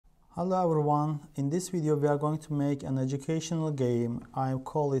Hello everyone, in this video we are going to make an educational game. I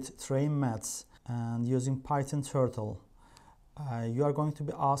call it Train Maths and using Python Turtle. You are going to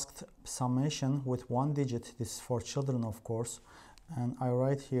be asked summation with one digit. This is for children of course, and I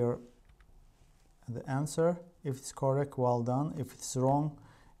write here the answer. If it's correct, well done. If it's wrong,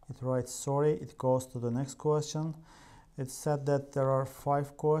 it writes sorry. It goes to the next question. It's said that there are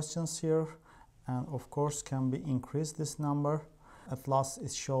 5 questions here and of course can be increased this number. At last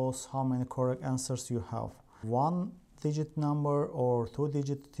it shows how many correct answers you have. 1 digit number or 2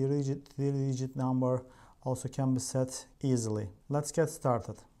 digit, 3 digit number also can be set easily. Let's get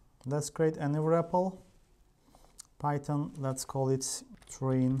started. Let's create a new REPL. Python, let's call it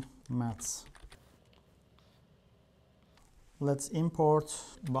Train Maths. Let's import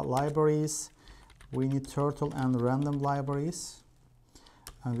libraries. We need Turtle and random libraries.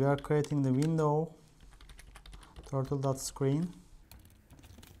 And we are creating the window turtle.screen.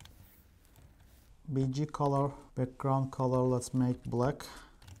 BG color, background color, let's make black.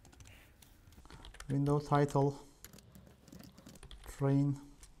 Window title, Train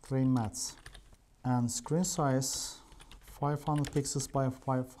Maths. And screen size 500 pixels by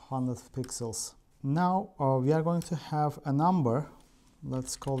 500 pixels. Now we are going to have a number.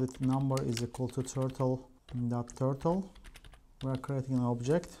 Let's call it number is equal to turtle.turtle. We are creating an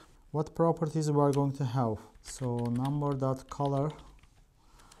object. What properties we are going to have? So number.color,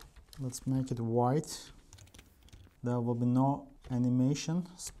 let's make it white. There will be no animation,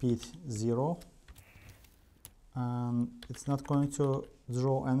 speed 0, and it's not going to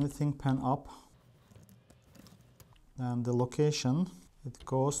draw anything pen up. And the location, it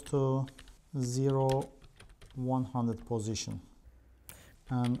goes to 0 100 position,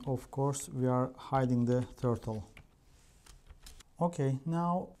 and of course we are hiding the turtle. Okay,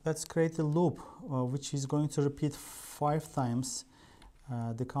 now let's create a loop which is going to repeat 5 times.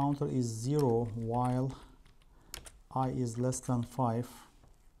 The counter is 0 while I is less than 5,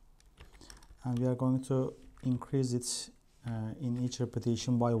 and we are going to increase it in each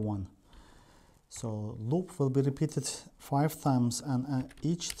repetition by 1. So loop will be repeated 5 times, and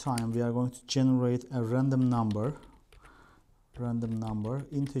each time we are going to generate a random number,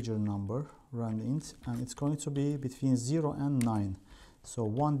 integer number, random int, and it's going to be between 0 and 9, so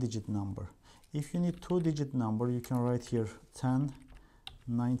 1 digit number. If you need 2 digit number, you can write here 10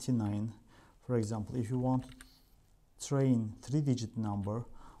 99. For example, if you want to train 3 digit number,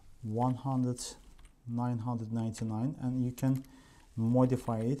 100 999, and you can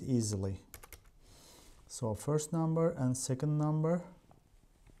modify it easily. So first number and second number.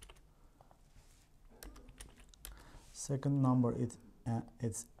 Second number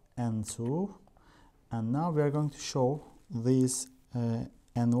it's n2, and now we are going to show these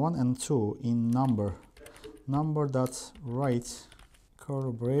n1 and 2 in number dot write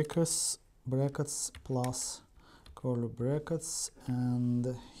curly brackets plus curly brackets,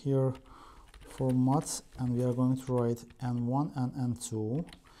 and here format, and we are going to write n1 and n2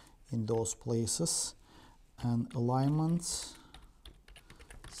 in those places, and alignment,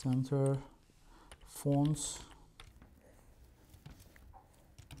 center, font,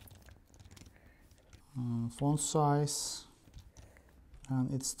 font size,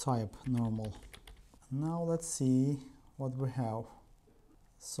 and its type normal. Now let's see what we have.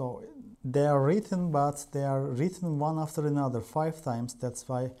 So they are written, but they are written one after another 5 times. That's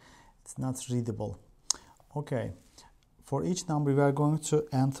why it's not readable. Okay, for each number we are going to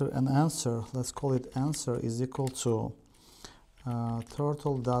enter an answer. Let's call it answer is equal to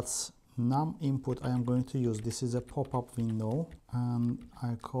turtle.num input. I am going to use, this is a pop-up window, and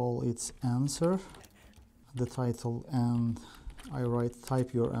I call it answer, the title, and I write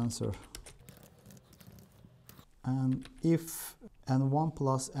type your answer. And if n1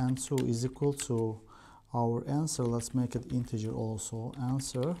 plus n2 is equal to our answer, let's make it integer also,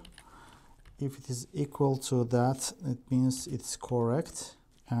 answer. If it is equal to that, it means it's correct,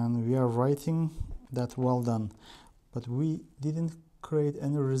 and we are writing that well done. But we didn't create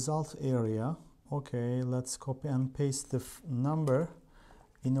any result area. Okay, let's copy and paste the number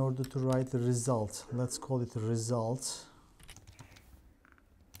in order to write the result. Let's call it result.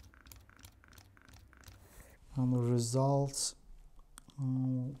 And the result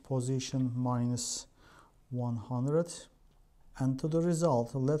position minus 100, and to the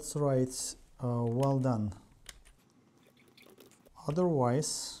result let's write well done.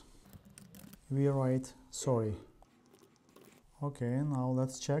 Otherwise we write sorry. Okay, now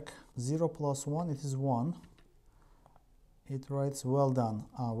let's check. 0 plus 1, it is 1. It writes well done.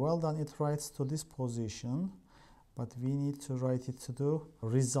 Well done, it writes to this position, but we need to write it to the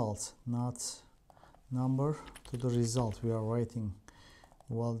result, not number to the result. We are writing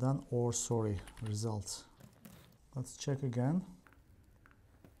well done, or sorry, results. Let's check again.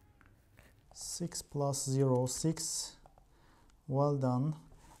 6 plus 0, 6, well done.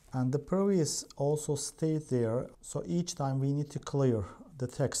 And the previous also stayed there, so each time we need to clear the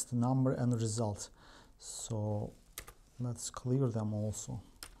text, number and result. So let's clear them also.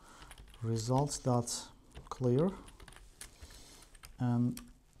 Results dot clear and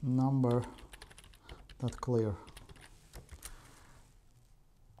number dot clear.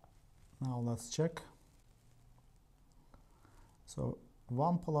 Now let's check. So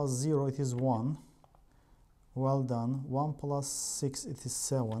 1 plus 0, it is 1. Well done. 1 plus 6, it is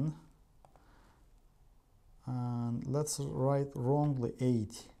 7. And let's write wrongly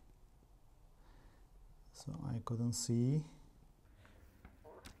 8. So I couldn't see.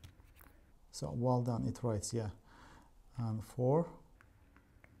 So well done, it writes, yeah. And 4.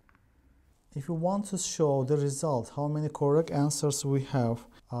 If you want to show the result, how many correct answers we have,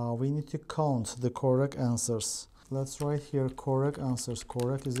 we need to count the correct answers. Let's write here correct answers.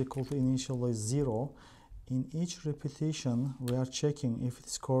 Correct is equal to initially 0. In each repetition, we are checking if it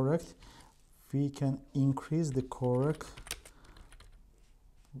is correct. We can increase the correct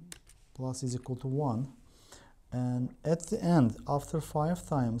plus is equal to 1. And at the end, after 5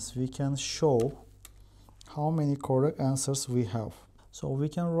 times, we can show how many correct answers we have. So we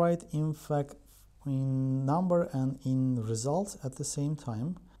can write, in fact, in number and in result at the same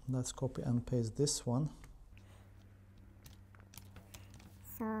time. Let's copy and paste this one.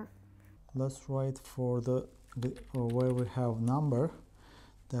 So let's write for the where we have number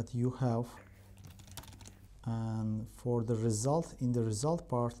that you have, and for the result, in the result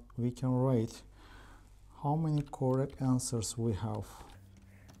part, we can write how many correct answers we have.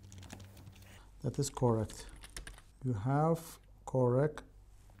 That is correct. You have correct.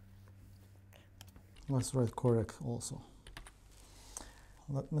 Let's write correct also.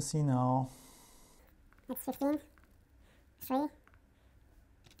 Let me see now. It's 15, 3,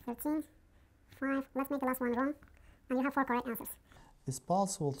 13, 5. Let's make the last one wrong. And you have 4 correct answers. It's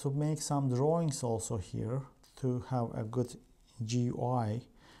possible to make some drawings also here to have a good GUI.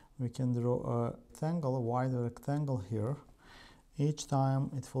 We can draw a rectangle, a wide rectangle here. Each time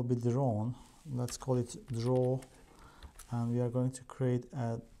it will be drawn. Let's call it draw. And we are going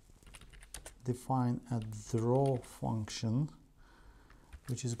to define a draw function,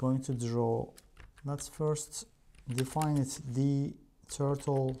 which is going to draw. Let's first define it, the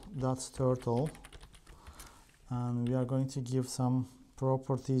turtle.turtle, and we are going to give some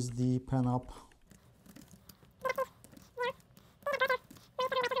properties, the pen up.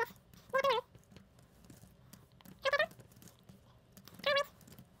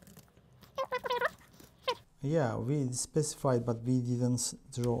 Yeah, we specified, but we didn't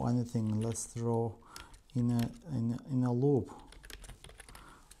draw anything. Let's draw in a loop.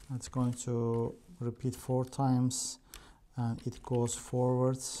 It's going to repeat 4 times, and it goes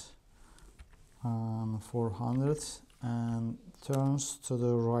forwards 400 and turns to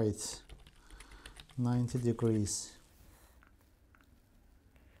the right 90 degrees.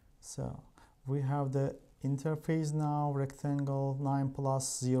 So we have the interface now, rectangle. 9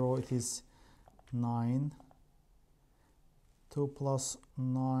 plus 0, it is 9. 2 plus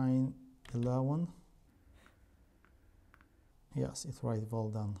 9, 11. Yes, it's right, well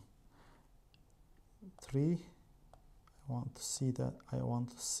done. 3, I want to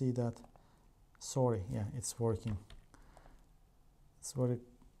see that, sorry, yeah, it's working. It's very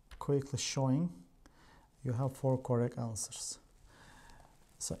quickly showing. You have 4 correct answers.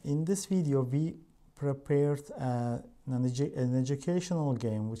 So in this video, we prepared an educational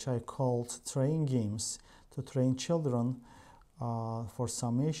game, which I called Train Games, to train children for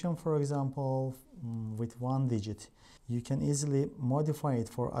summation, for example, with 1 digit. You can easily modify it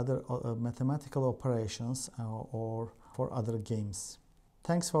for other mathematical operations or for other games.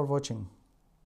 Thanks for watching.